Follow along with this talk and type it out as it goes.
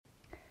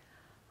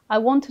I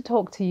want to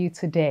talk to you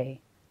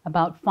today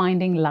about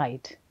finding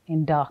light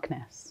in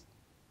darkness.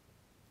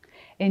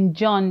 In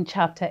John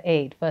chapter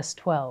 8, verse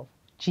 12,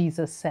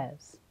 Jesus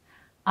says,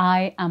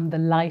 "I am the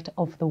light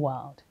of the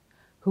world.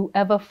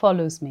 Whoever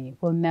follows me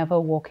will never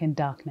walk in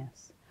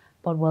darkness,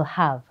 but will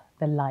have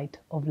the light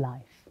of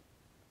life."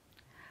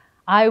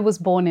 I was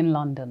born in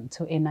London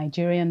to a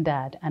Nigerian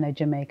dad and a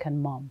Jamaican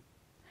mom.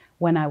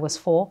 When I was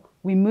 4,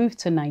 we moved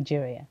to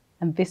Nigeria,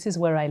 and this is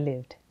where I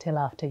lived till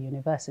after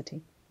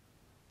university.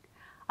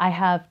 I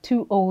have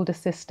 2 older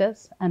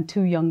sisters and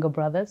 2 younger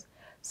brothers,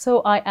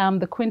 so I am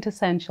the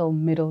quintessential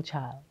middle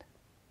child.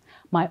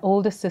 My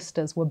older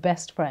sisters were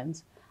best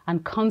friends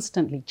and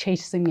constantly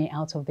chasing me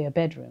out of their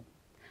bedroom,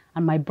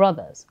 and my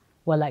brothers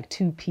were like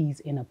 2 peas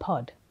in a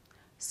pod.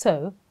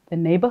 So the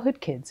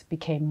neighborhood kids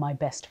became my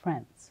best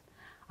friends.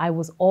 I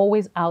was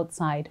always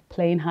outside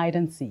playing hide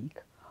and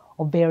seek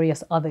or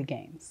various other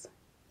games.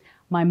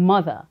 My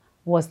mother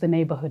was the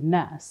neighborhood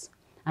nurse,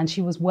 and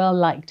she was well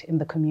liked in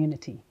the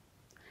community.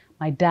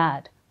 My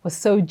dad was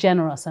so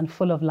generous and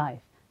full of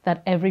life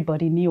that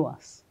everybody knew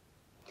us.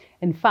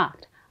 In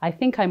fact, I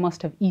think I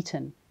must have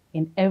eaten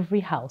in every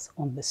house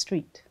on the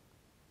street.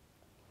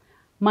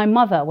 My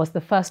mother was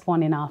the first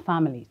one in our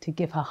family to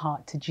give her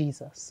heart to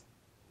Jesus.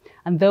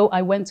 And though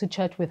I went to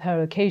church with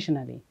her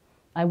occasionally,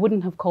 I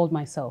wouldn't have called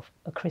myself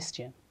a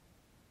Christian.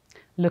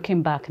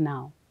 Looking back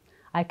now,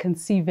 I can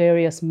see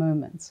various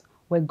moments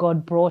where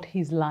God brought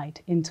His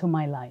light into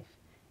my life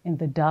in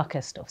the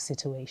darkest of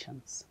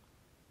situations.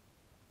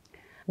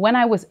 When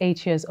I was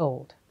 8 years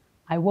old,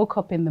 I woke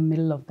up in the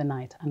middle of the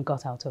night and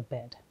got out of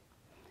bed.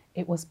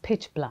 It was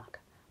pitch black,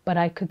 but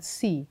I could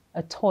see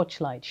a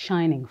torchlight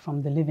shining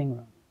from the living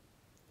room.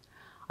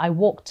 I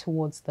walked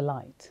towards the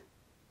light,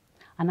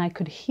 and I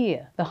could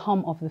hear the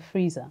hum of the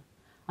freezer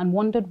and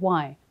wondered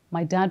why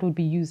my dad would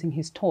be using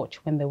his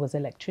torch when there was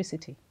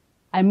electricity.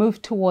 I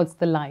moved towards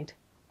the light,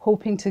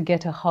 hoping to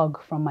get a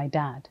hug from my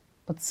dad,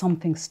 but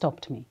something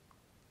stopped me,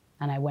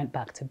 and I went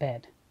back to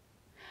bed.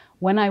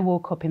 When I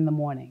woke up in the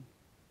morning,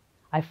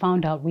 I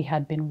found out we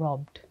had been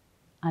robbed,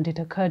 and it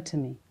occurred to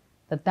me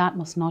that that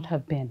must not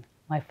have been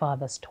my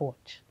father's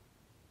torch.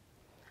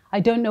 I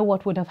don't know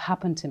what would have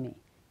happened to me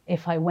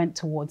if I went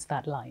towards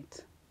that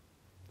light.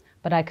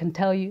 But I can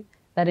tell you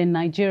that in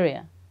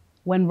Nigeria,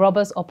 when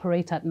robbers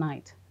operate at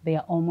night, they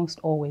are almost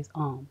always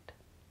armed.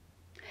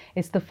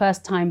 It's the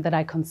first time that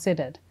I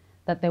considered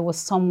that there was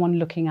someone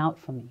looking out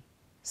for me,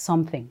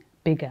 something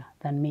bigger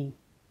than me.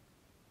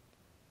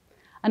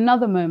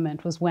 Another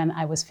moment was when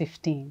I was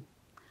 15.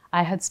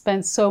 I had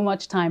spent so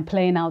much time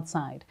playing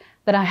outside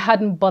that I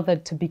hadn't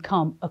bothered to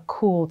become a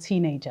cool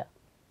teenager.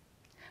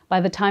 By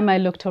the time I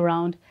looked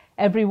around,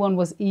 everyone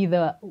was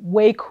either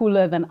way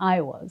cooler than I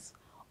was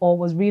or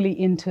was really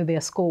into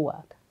their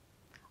schoolwork.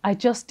 I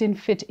just didn't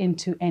fit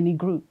into any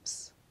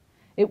groups.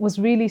 It was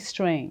really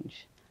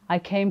strange. I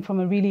came from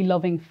a really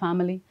loving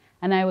family,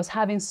 and I was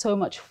having so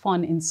much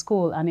fun in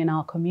school and in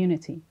our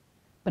community,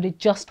 but it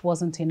just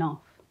wasn't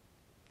enough.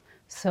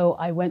 So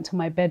I went to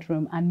my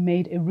bedroom and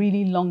made a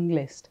really long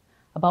list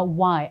about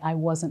why I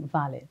wasn't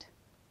valid.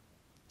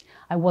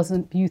 I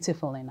wasn't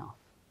beautiful enough.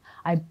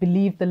 I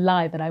believed the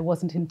lie that I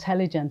wasn't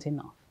intelligent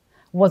enough,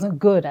 wasn't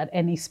good at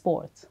any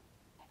sport.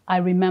 I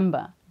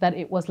remember that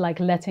it was like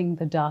letting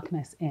the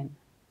darkness in.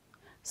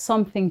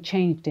 Something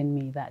changed in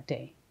me that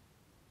day,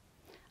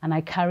 and I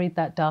carried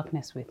that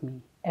darkness with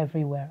me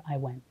everywhere I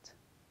went.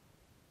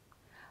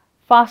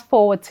 Fast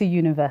forward to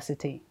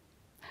university.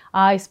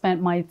 I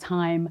spent my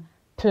time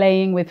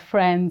playing with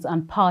friends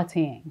and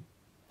partying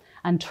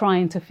and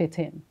trying to fit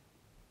in.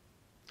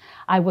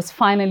 I was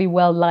finally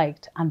well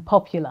liked and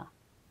popular,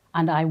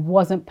 and I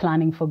wasn't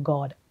planning for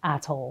God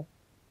at all.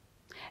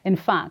 In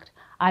fact,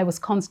 I was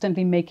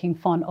constantly making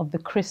fun of the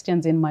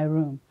Christians in my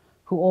room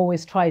who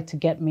always tried to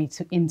get me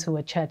into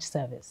a church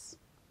service.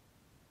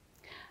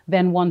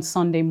 Then one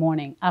Sunday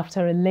morning,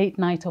 after a late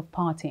night of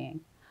partying,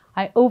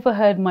 I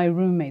overheard my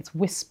roommates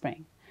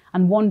whispering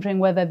and wondering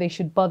whether they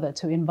should bother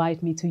to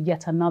invite me to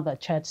yet another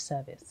church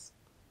service.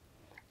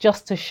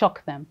 Just to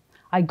shock them,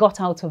 I got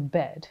out of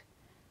bed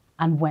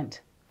and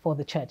went for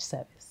the church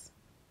service.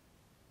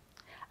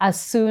 As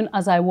soon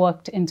as I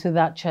walked into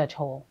that church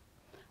hall,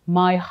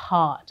 my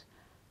heart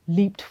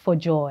leaped for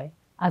joy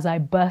as I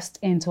burst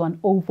into an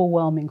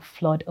overwhelming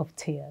flood of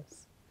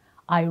tears.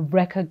 I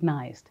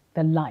recognized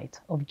the light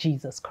of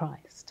Jesus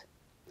Christ.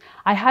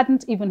 I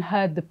hadn't even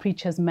heard the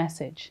preacher's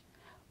message,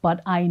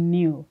 but I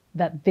knew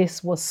that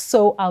this was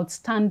so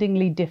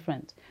outstandingly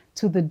different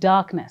to the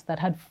darkness that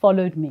had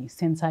followed me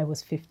since I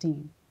was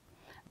 15.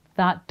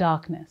 That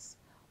darkness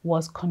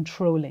was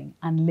controlling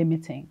and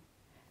limiting.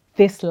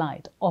 This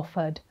light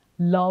offered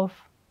love,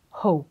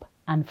 hope,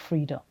 and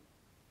freedom.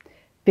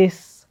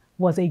 This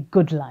was a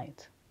good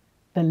light,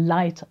 the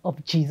light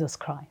of Jesus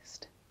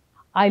Christ.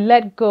 I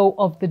let go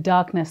of the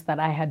darkness that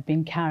I had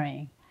been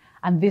carrying,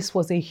 and this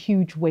was a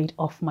huge weight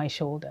off my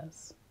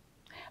shoulders.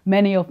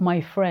 Many of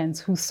my friends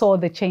who saw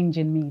the change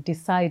in me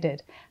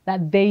decided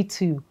that they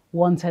too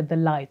wanted the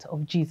light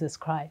of Jesus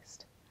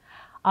Christ.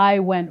 I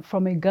went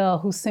from a girl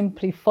who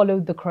simply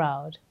followed the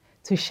crowd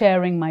to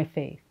sharing my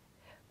faith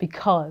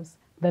because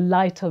the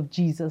light of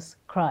Jesus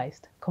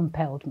Christ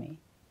compelled me.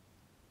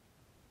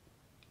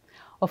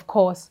 Of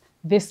course,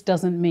 this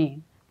doesn't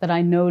mean that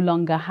I no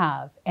longer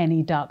have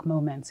any dark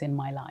moments in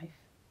my life.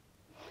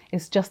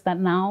 It's just that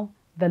now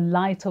the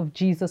light of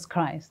Jesus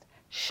Christ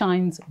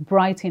shines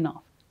bright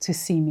enough to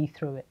see me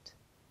through it.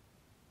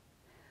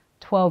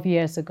 12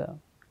 years ago,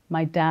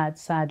 my dad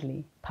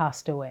sadly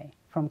passed away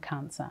from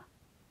cancer.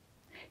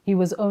 He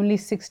was only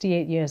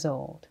 68 years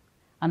old,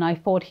 and I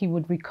thought he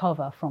would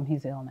recover from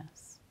his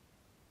illness.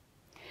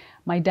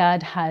 My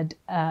dad had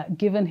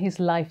given his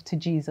life to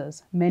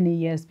Jesus many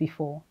years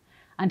before,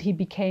 and he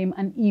became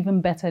an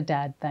even better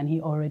dad than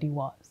he already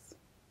was.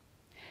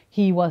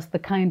 He was the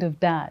kind of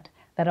dad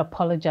that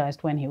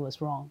apologized when he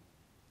was wrong.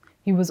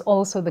 He was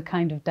also the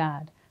kind of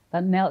dad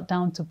that knelt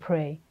down to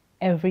pray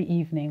every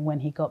evening when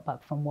he got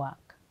back from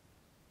work.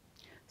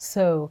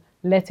 So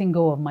letting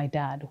go of my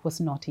dad was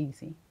not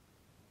easy.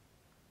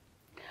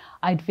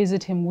 I'd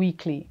visit him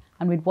weekly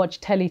and we'd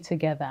watch telly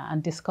together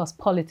and discuss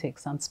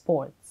politics and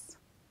sports.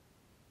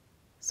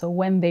 So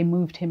when they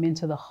moved him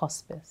into the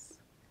hospice,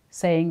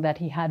 saying that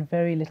he had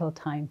very little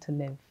time to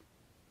live,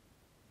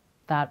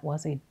 that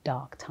was a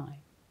dark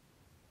time.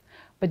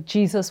 But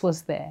Jesus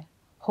was there,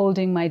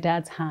 holding my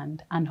dad's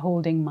hand and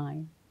holding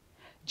mine.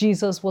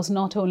 Jesus was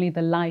not only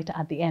the light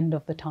at the end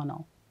of the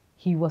tunnel,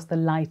 he was the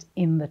light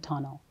in the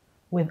tunnel,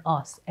 with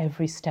us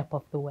every step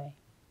of the way.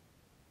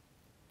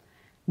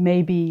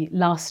 Maybe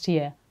last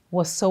year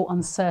was so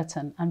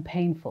uncertain and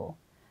painful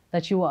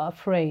that you are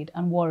afraid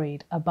and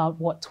worried about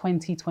what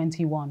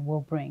 2021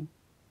 will bring.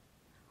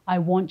 I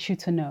want you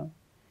to know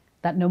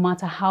that no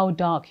matter how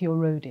dark your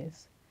road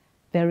is,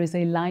 there is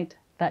a light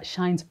that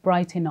shines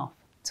bright enough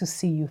to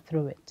see you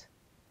through it.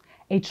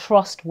 A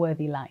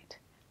trustworthy light,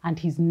 and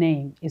his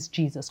name is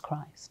Jesus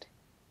Christ.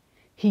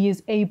 He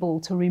is able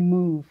to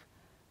remove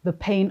the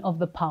pain of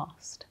the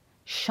past,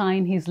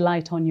 shine his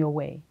light on your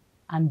way,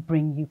 and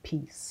bring you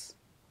peace.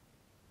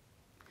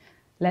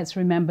 Let's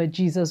remember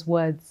Jesus'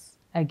 words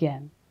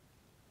again.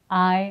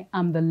 I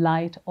am the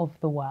light of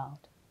the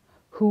world.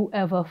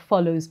 Whoever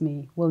follows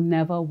me will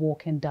never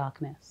walk in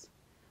darkness,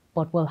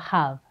 but will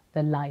have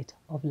the light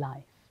of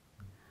life.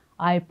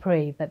 I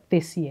pray that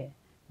this year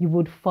you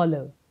would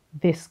follow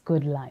this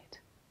good light,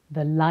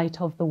 the light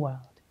of the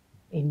world,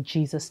 in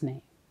Jesus'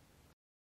 name.